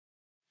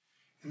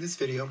In this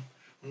video,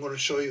 I'm going to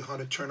show you how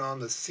to turn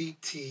on the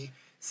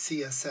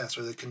CTCSS,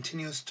 or the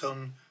Continuous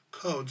Tone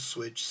Code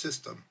Switch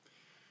system.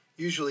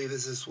 Usually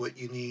this is what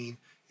you need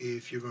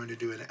if you're going to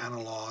do an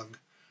analog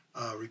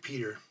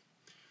repeater.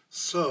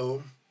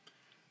 So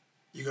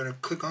you're going to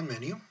click on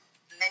Menu,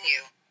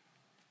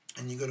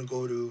 and you're going to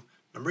go to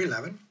number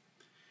 11,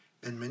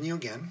 then Menu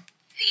again.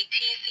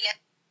 CTCSS.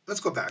 Let's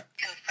go back.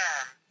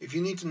 Confirm. If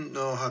you need to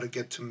know how to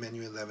get to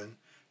Menu 11,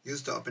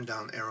 use the up and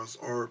down arrows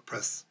or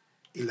press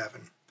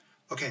 11.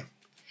 Okay.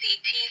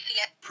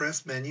 CTCSS.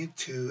 Press Menu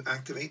to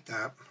activate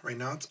that. Right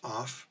now it's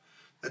off.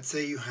 Let's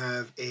say you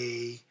have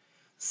a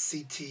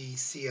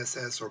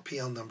CTCSS or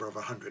PL number of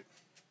 100.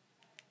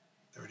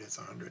 There it is,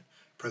 100.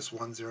 Press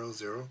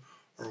 100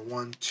 or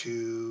 1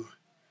 to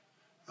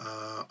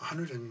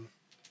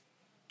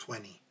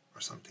 120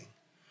 or something,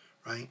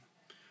 right?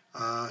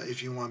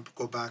 If you want to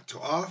go back to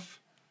off,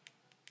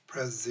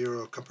 press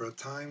 0 a couple of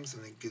times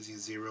and it gives you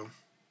 0.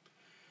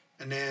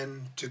 And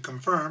then to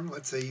confirm,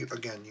 let's say you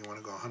want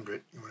to go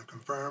 100. You want to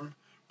confirm,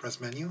 press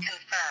Menu.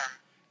 Confirm.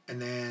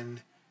 And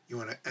then you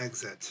want to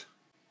exit.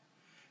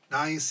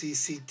 Now you see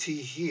CT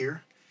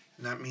here,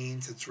 and that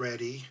means it's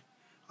ready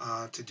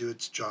to do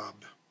its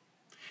job.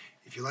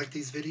 If you like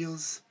these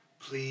videos,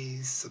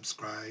 please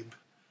subscribe.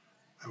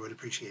 I would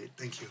appreciate it.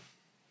 Thank you.